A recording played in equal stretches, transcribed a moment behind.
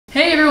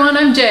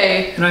I'm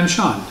Jay. And I'm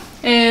Sean.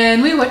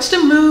 And we watched a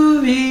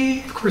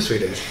movie. Of course we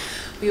did.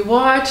 We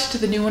watched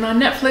the new one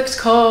on Netflix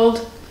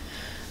called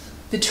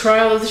The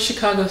Trial of the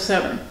Chicago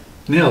 7.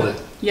 Nailed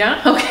it.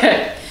 Yeah?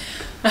 Okay.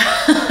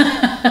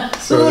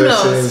 So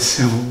this is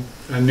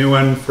a new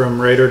one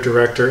from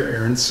writer-director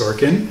Aaron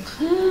Sorkin.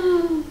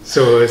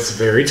 So it's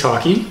very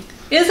talky.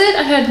 Is it?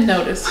 I hadn't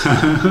noticed.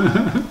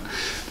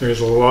 There's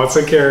lots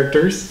of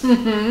characters.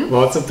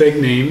 Lots of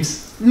big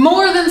names.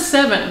 More than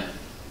 7.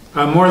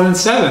 More than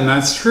 7,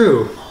 that's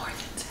true. More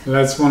than 7.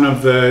 That's one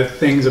of the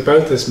things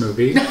about this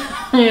movie.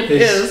 It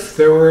is.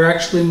 There were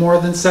actually more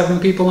than 7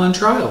 people on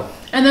trial.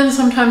 And then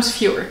sometimes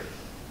fewer.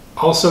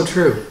 Also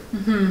true.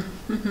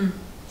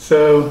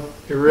 So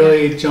it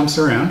really jumps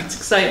around. It's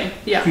exciting.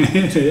 Yeah.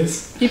 It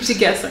is. Keeps you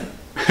guessing.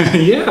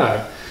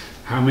 Yeah.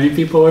 How many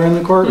people are in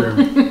the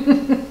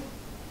courtroom?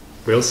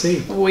 We'll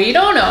see. We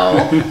don't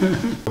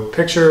know.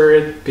 Picture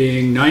it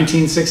being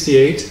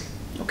 1968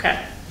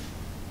 Okay.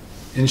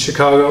 in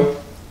Chicago.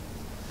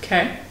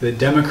 Okay. The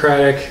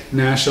Democratic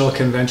National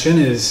Convention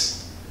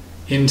is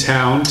in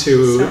town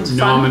to Sounds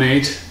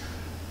nominate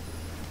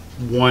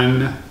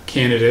one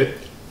candidate.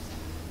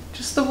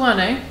 Just the one,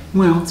 eh?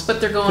 Well, That's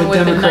what they're going the with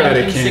in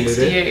Democratic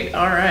 1968. candidate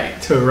All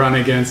right. to run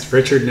against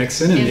Richard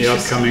Nixon in the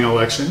Interesting. upcoming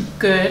election.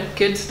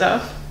 Good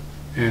stuff.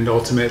 And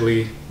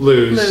ultimately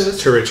lose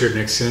Lose. to Richard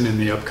Nixon in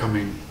the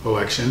upcoming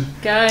election,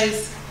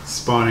 Guys,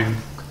 spawning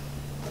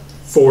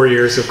 4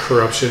 years of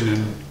corruption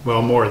and,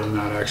 well, more than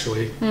that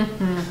actually.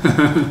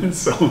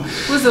 So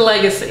it was a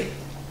legacy.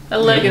 A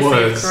legacy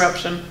of was.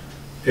 corruption.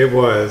 it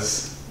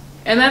was.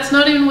 And that's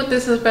not even what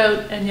this is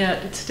about, and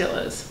yet it still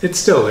is. It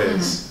still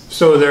is.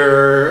 So there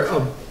are a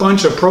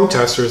bunch of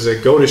protesters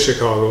that go to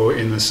Chicago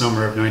in the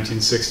summer of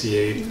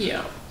 1968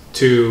 Yeah.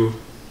 to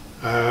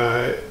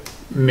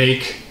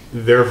make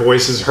their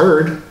voices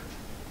heard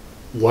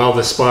while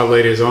the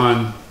spotlight is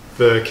on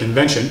the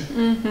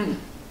convention.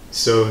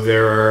 So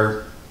there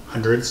are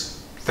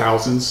hundreds,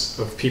 thousands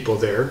of people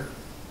there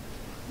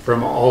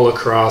from all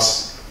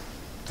across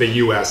the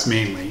U.S.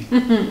 mainly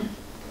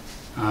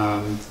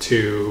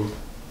to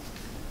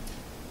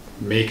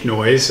make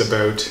noise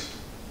about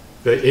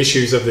the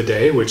issues of the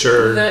day, which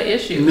are The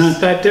issues. not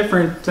that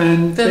different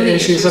than the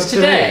issues of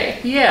today.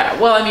 Yeah.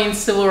 Well, I mean,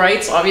 civil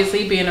rights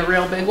obviously being a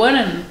real big one,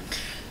 and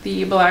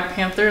the Black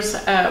Panthers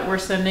were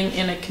sending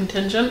in a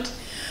contingent.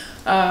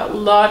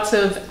 Lots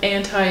of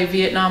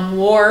anti-Vietnam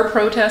War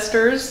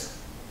protesters.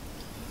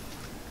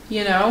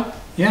 You know,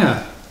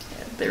 Yeah,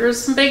 there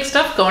was some big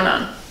stuff going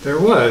on. there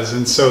was.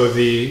 And so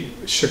the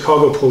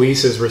Chicago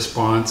police's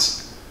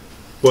response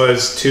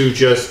was to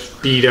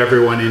just beat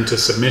everyone into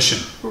submission.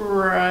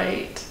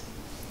 Right.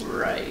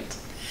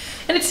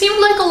 And it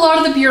seemed like a lot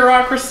of the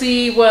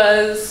bureaucracy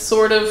was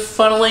sort of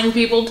funneling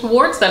people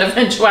towards that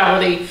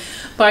eventuality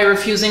by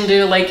refusing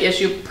to like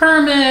issue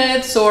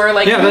permits, or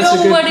like Yeah, that's a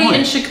good nobody in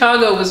point.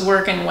 Chicago was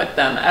working with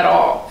them at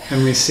all.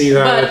 And we see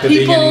that But at the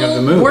beginning of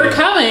the movie. people were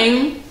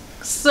coming,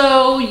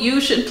 so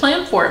you should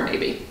plan for it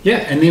maybe. Yeah,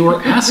 and they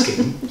were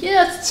asking,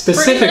 Yes,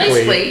 Specifically.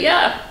 pretty nicely,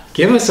 yeah.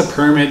 give us a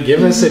permit,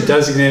 give us a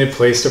designated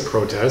place to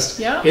protest.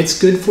 Yeah. It's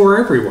good for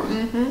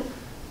everyone.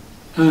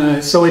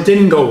 So it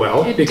didn't go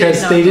well It because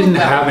did not they go didn't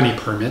well. have any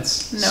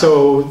permits. No.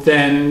 So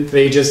then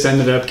they just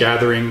ended up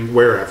gathering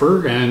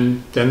wherever,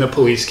 and then the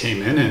police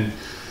came in and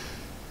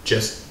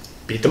just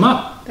beat them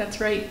up. That's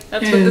right.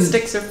 That's what the And-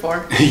 sticks are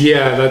for.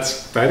 Yeah,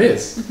 that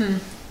is.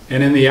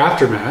 And in the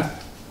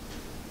aftermath,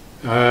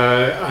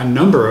 a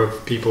number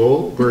of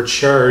people were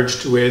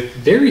charged with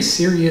very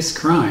serious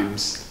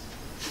crimes,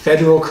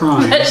 federal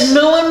crimes. That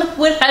no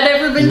one had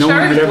ever been no one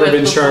charged had ever with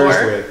been before.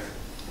 charged with.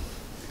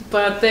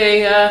 But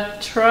they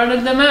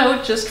trotted them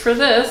out just for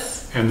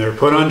this. And they're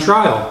put on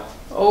trial.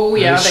 Oh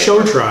yeah, a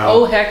show trial.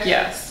 Oh heck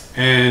yes.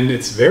 And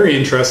it's very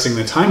interesting,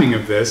 the timing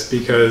of this,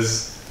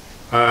 because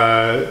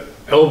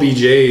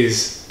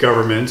LBJ's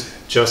government,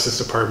 Justice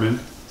Department,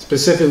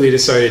 specifically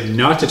decided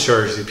not to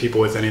charge the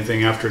people with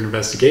anything after an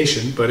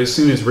investigation. But as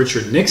soon as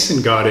Richard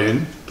Nixon got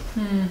in,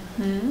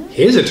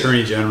 his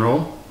attorney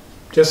general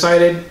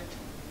decided,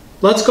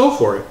 let's go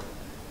for it.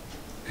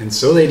 And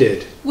so they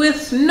did.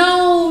 With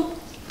no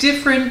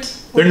different.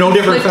 There are no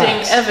different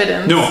conflicting facts.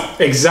 Evidence. No,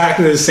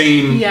 exactly the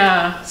same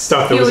Yeah.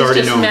 stuff that He was already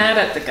just known. mad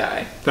at the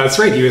guy. That's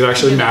right. He was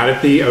actually mad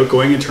at the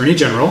outgoing attorney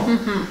general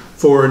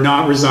for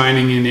not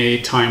resigning in a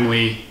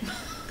timely,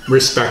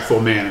 respectful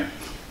manner.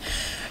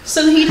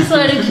 So he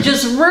decided to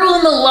just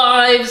ruin the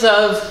lives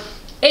of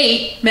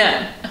 8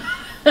 men.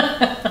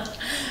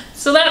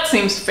 So that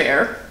seems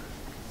fair.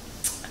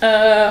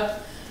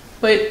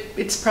 But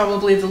it's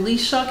probably the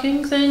least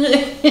shocking thing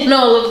in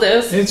all of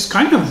this. It's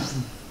kind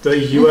of the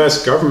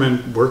U.S.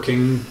 government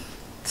working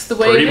It's the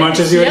way pretty it much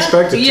is. as you Yeah.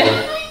 expect it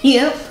to.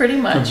 Yeah, pretty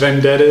much.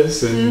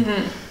 Vendettas and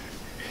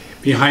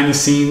behind the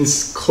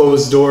scenes,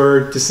 closed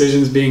door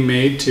decisions being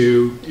made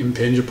to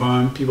impinge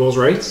upon people's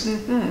rights.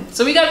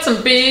 So we got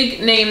some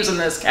big names in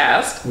this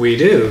cast. We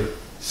do.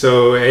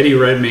 So Eddie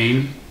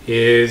Redmayne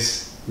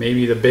is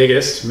maybe the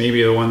biggest,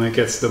 maybe the one that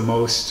gets the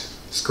most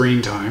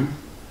screen time.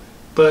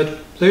 But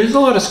there's a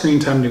lot of screen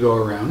time to go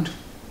around.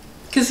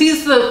 Because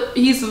he's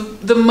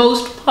the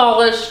most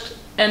polished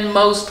and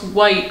most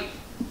white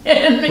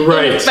and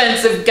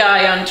inoffensive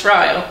guy on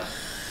trial.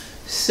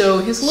 So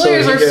his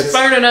lawyers are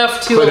smart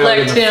enough to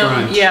elect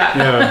him.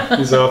 Yeah,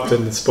 he's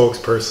often the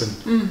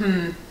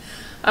spokesperson.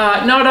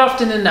 Not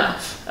often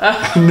enough.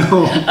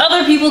 No.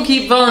 Other people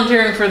keep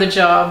volunteering for the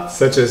job.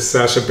 Such as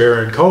Sacha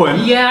Baron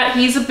Cohen. Yeah,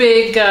 he's a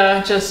big,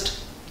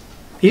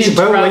 He's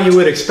about what you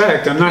would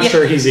expect. I'm not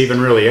sure he's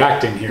even really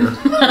acting here.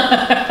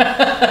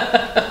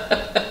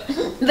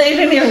 They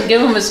didn't even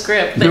give him a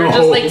script. They were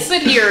just like,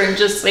 sit here and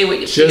just say what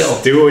you feel.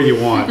 Just do what you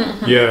want.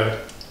 Yeah.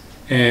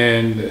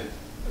 And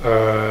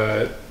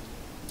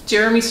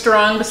Jeremy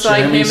Strong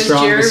beside him is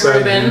Jerry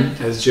Rubin.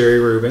 As Jerry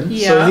Rubin.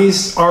 Yeah. So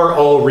these are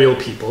all real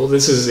people.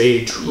 This is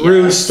a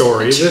true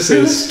story. This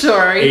is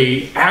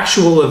a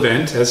actual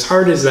event. As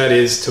hard as that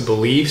is to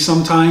believe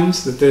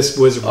sometimes that this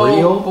was real.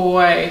 Oh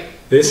boy.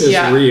 This is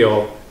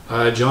real.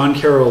 John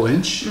Carroll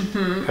Lynch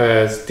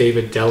as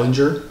David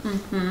Dellinger,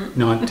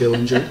 not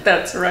Dillinger.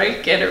 That's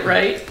right. Get it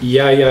right.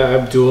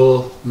 Yahya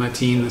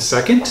Abdul-Mateen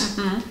II.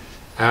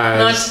 As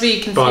not to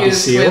be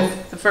confused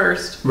with the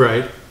first.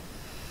 Right.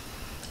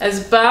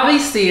 As Bobby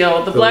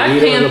Seale, the Black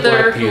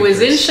Panther, who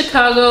was in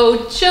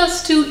Chicago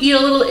just to eat a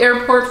little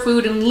airport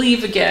food and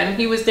leave again.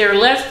 He was there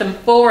less than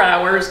 4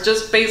 hours,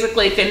 just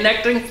basically a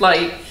connecting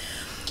flight.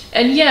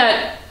 And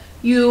yet,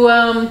 you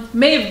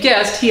may have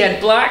guessed he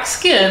had black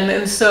skin,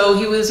 and so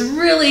he was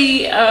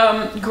really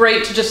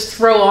great to just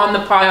throw on the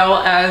pile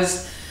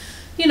as,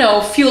 you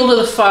know, fuel to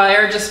the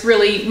fire, just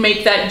really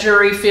make that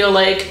jury feel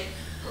like,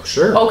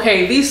 sure,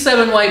 okay, these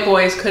 7 white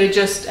boys could have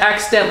just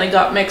accidentally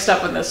got mixed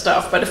up in this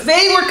stuff, but if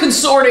they were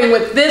consorting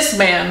with this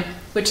man,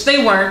 which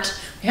they weren't,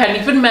 they hadn't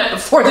even met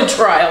before the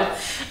trial,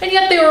 and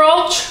yet they were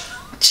all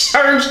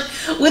charged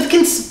with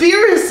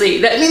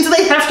conspiracy. That means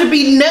they have to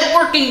be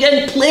networking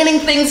and planning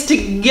things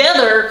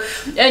together,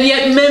 and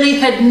yet many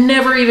had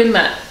never even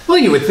met. Well,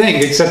 you would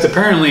think, except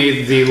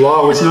apparently the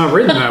law was not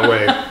written that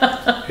way.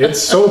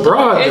 It's so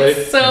broad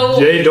that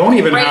they don't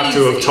even have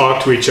to have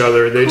talked to each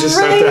other. They just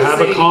have to have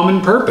a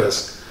common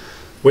purpose,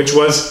 which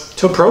was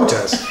to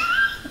protest.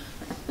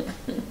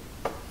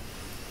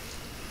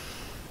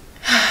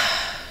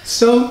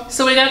 So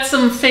we got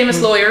some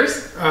famous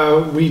lawyers.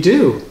 We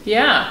do.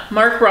 Yeah.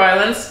 Mark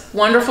Rylance,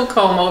 wonderful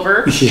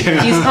comb-over.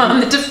 Yeah. He's on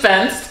the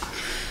defense.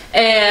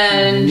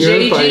 And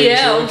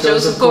JGL,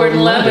 Joseph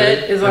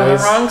Gordon-Levitt, is on the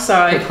wrong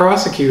side. The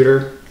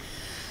prosecutor.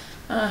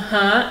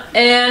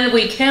 And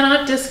we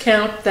cannot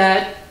discount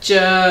that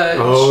judge.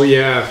 Oh,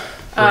 yeah.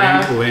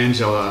 Frank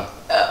Langella.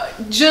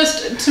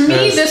 Just, to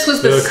me, this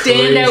was the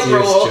standout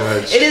role.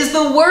 Judge. It is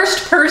the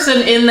worst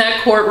person in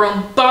that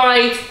courtroom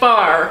by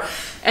far.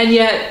 And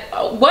yet,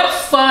 what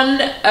fun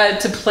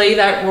to play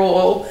that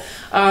role,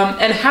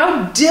 and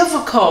how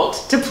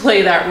difficult to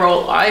play that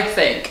role, I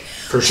think.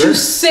 For sure. To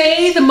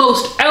say the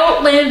most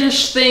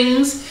outlandish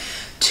things,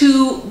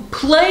 to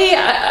play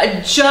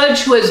a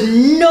judge who has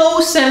no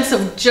sense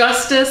of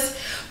justice,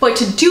 but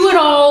to do it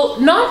all,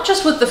 not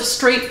just with a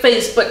straight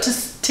face, but to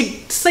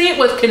say it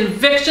with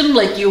conviction,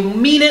 like you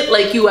mean it,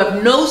 like you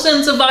have no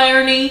sense of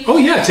irony. Oh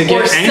yeah, to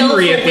get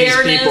angry at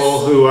these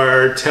people who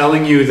are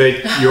telling you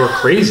that you're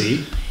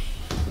crazy.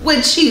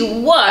 Which he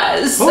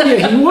was. Oh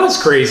yeah, he was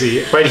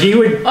crazy. But he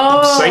would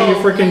cite you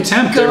for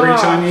contempt every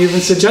time you even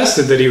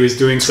suggested that he was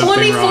doing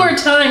something wrong. 24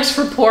 times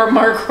for poor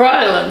Mark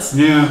Rylance.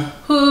 Yeah.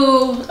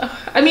 Who,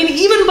 I mean,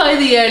 even by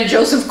the end,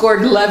 Joseph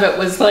Gordon-Levitt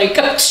was like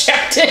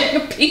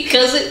objecting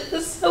because it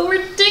was so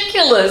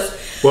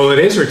ridiculous. Well, it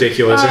is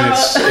ridiculous, and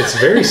it's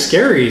very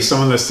scary,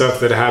 some of the stuff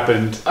that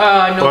happened.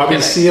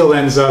 Bobby Seale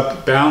ends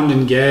up bound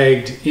and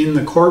gagged in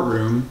the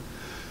courtroom,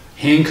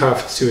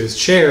 handcuffed to his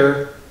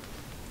chair.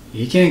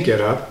 He can't get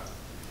up.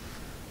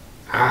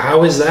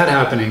 How is that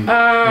happening in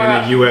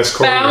a U.S.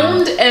 courtroom?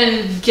 Bound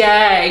and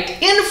gagged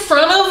in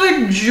front of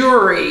a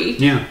jury.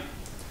 Yeah.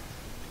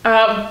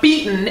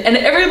 Beaten, and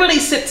everybody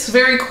sits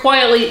very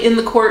quietly in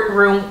the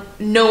courtroom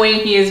knowing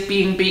he is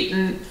being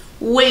beaten,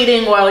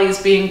 waiting while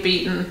he's being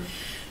beaten.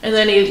 And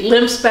then he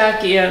limps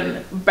back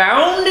in,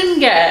 bound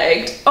and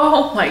gagged.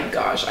 Oh my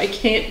gosh, I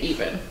can't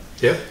even.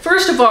 Yep.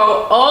 First of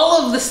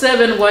all of the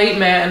 7 white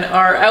men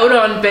are out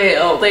on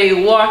bail.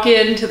 They walk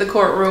into the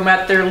courtroom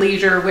at their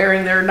leisure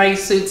wearing their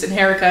nice suits and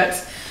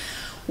haircuts.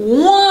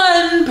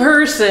 One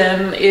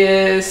person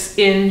is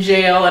in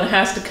jail and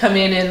has to come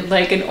in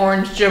like an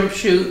orange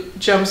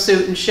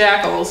jumpsuit and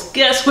shackles.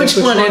 Guess which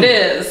one it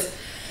is?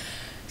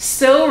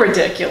 So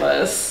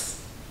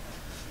ridiculous.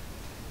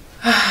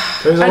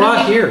 There's a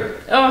lot here.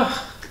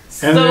 Oh,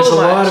 and there's a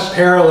lot of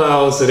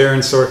parallels that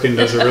Aaron Sorkin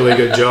does a really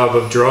good job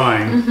of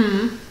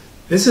drawing.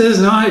 This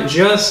is not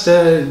just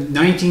a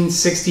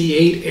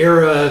 1968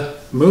 era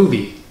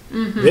movie.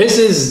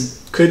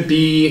 This could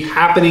be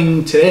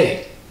happening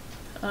today.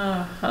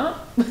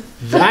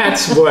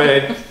 That's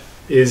what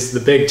is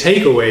the big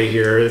takeaway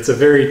here. It's a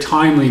very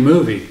timely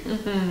movie.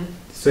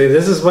 So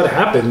this is what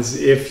happens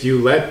if you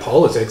let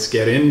politics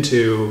get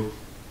into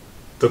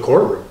the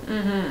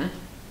courtroom.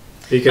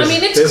 Because I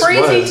mean, it's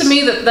crazy to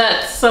me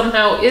that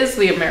somehow is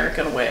the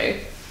American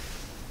way.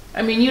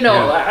 I mean, you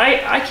know,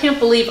 I can't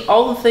believe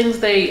all the things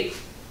they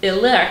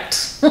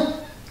elect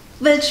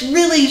that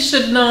really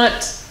should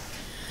not.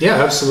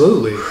 Yeah,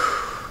 absolutely.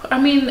 I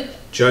mean,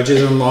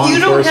 judges and law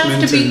enforcement. You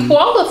don't have to be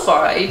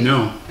qualified.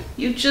 No.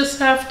 You just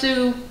have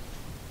to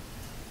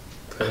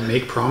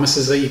make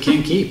promises that you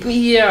can't keep.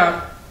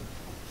 Yeah.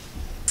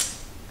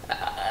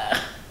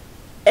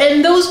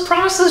 And those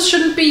promises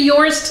shouldn't be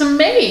yours to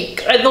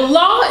make. The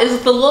law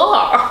is the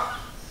law.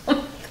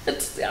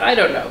 I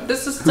don't know.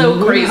 This is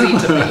so crazy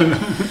to me.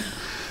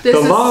 The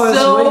law is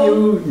what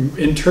you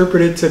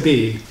interpret it to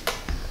be.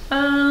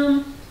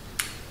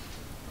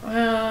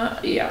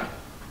 Yeah.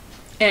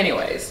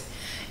 Anyways,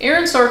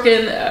 Aaron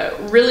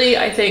Sorkin really,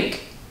 I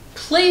think,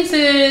 plays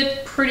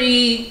it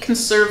pretty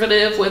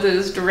conservative with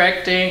his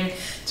directing.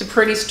 It's a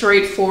pretty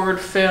straightforward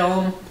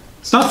film.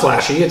 It's not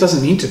flashy. It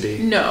doesn't need to be.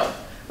 No.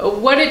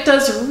 What it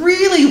does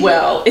really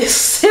well is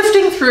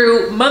sifting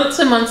through months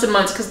and months and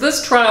months, because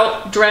this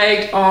trial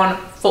dragged on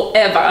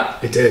forever.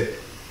 It did.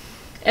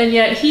 And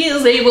yet he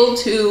is able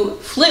to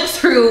flip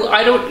through.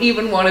 I don't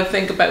even want to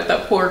think about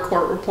that poor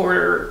court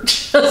reporter.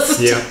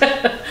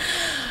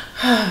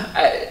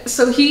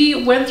 So he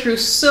went through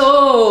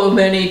so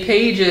many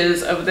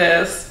pages of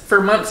this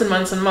for months and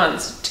months and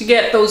months to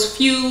get those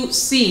few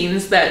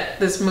scenes that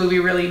this movie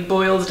really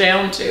boils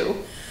down to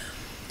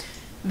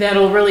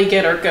that'll really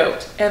get our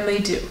goat. And they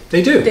do.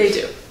 They do. They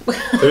do.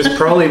 There's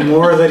probably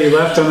more that he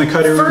left on the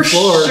cutting room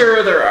floor. For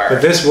sure there are.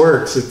 But this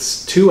works.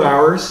 It's 2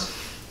 hours,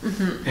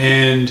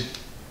 and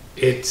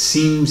it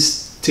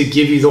seems to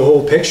give you the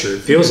whole picture.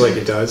 It feels like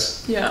it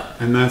does. Yeah.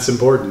 And that's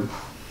important.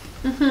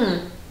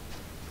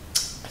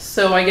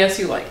 So I guess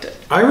you liked it.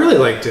 I really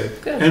liked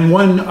it. Good. And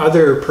one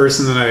other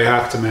person that I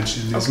have to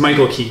mention is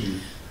Michael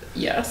Keaton.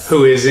 Yes.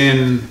 Who is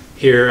in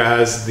here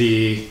as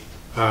the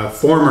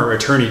former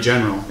Attorney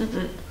General,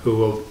 who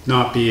will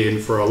not be in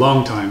for a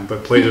long time,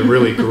 but played a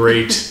really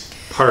great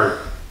part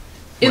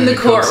in the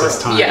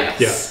courtroom. Yes.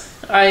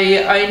 Yeah.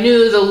 I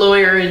knew the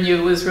lawyer in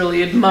you was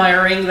really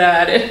admiring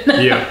that.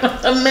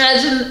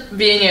 Imagine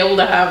being able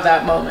to have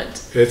that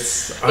moment.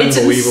 It's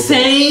unbelievable. It's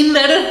insane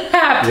that it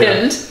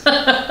happened.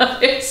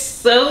 It's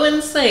so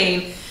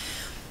insane.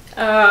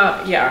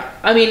 Yeah.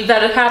 I mean,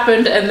 that it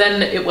happened and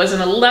then it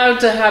wasn't allowed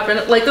to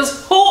happen. Like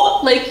this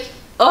whole,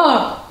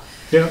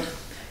 Yeah.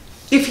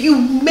 If you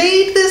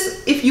made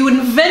this, if you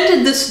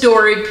invented this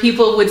story,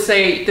 people would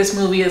say this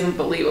movie isn't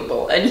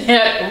believable. And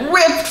yet,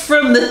 ripped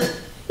from the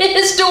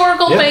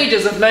historical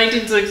pages of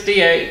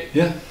 1968.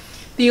 Yeah.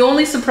 The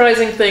only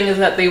surprising thing is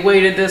that they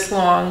waited this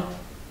long.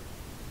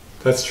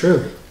 That's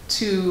true.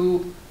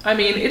 I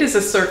mean, it is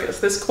a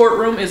circus. This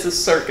courtroom is a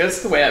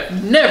circus the way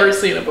I've never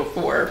seen it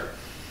before.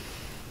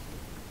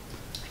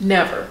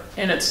 Never.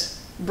 And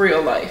it's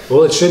real life.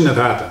 Well, it shouldn't have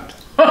happened.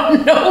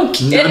 Oh, no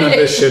kidding. None of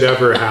this should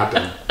ever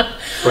happen.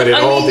 But it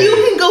all did. You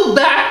can go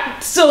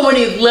back so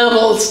many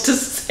levels to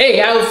say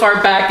how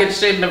far back it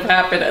shouldn't have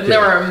happened. And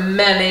there are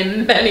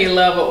many, many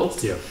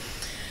levels. Yeah.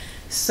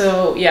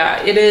 So,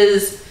 yeah, it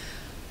is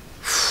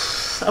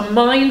a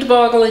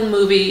mind-boggling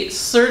movie.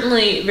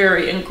 Certainly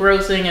very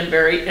engrossing and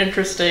very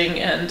interesting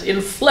and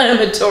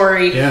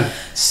inflammatory. Yeah.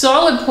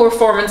 Solid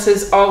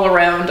performances all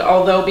around.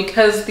 Although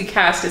because the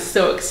cast is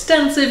so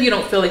extensive, you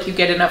don't feel like you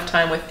get enough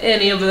time with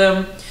any of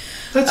them.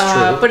 That's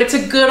true. But it's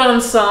a good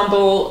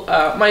ensemble.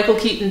 Michael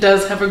Keaton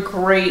does have a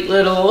great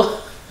little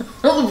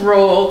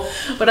role.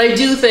 But I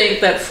do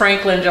think that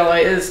Frank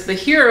Langella is the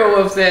hero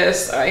of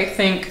this. I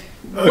think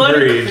what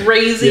a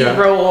crazy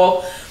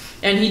role.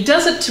 And he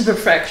does it to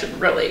perfection,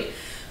 really.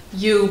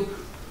 You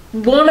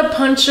want to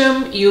punch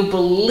him, you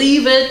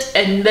believe it,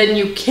 and then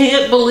you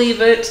can't believe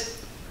it.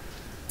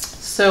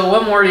 So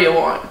what more do you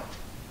want?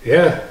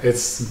 Yeah,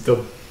 it's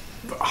the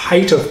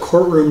height of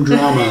courtroom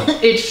drama.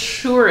 It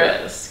sure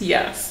is,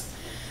 yes.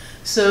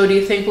 So do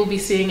you think we'll be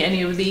seeing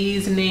any of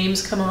these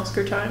names come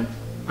Oscar time?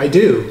 I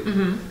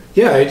do.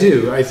 Yeah, I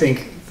do. I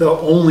think the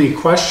only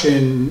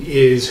question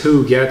is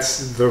who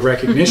gets the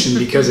recognition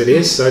because it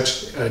is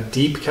such a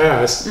deep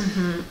cast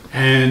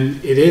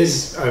and it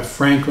is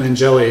Frank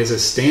Langella is a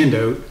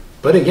standout.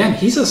 But again,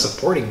 he's a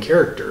supporting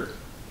character.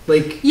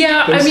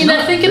 Yeah, I mean,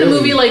 I think in a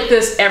movie like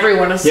this,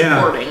 everyone is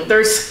supporting.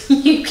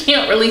 You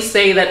can't really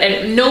say that,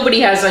 and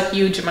nobody has a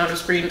huge amount of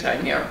screen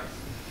time here.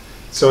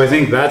 So I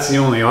think that's the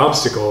only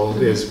obstacle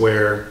is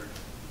where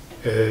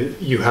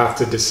you have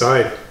to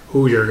decide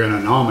who you're going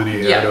to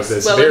nominate out of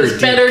this very deep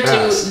cast. Well, it's better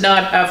to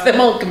not have them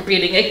all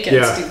competing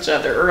against each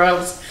other, or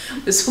else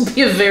this will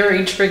be a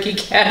very tricky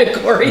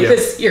category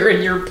this year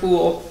in your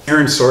pool.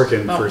 Aaron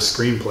Sorkin for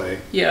screenplay.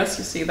 Yes,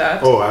 you see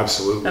that? Oh,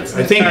 absolutely. I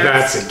think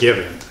that's a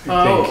given.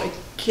 A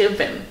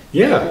given.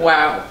 Yeah.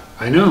 Wow.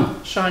 I know.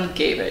 Sean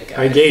gave it, guys.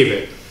 I gave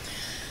it.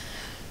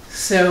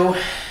 So,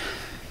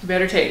 you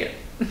better take it.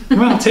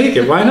 Well, take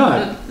it. Why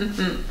not?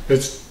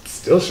 It's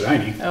still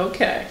shiny.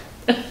 Okay.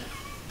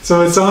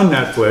 So it's on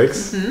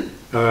Netflix,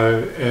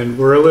 and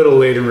we're a little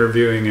late in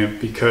reviewing it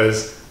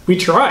because we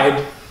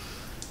tried.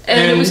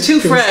 And it was too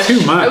fresh. It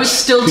was too much. I was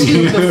still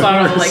too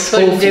befuddled. I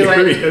couldn't do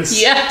it.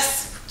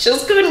 Yes.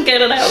 Just couldn't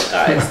get it out,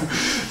 guys.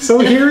 So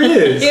here it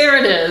is. Here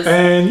it is.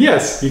 And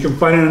yes, you can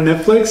find it on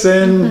Netflix,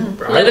 and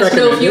Let us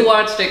know if you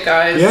watched it,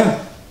 guys.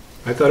 Yeah,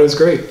 I thought it was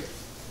great.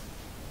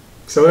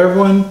 So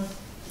everyone,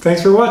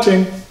 thanks for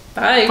watching.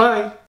 Bye. Bye.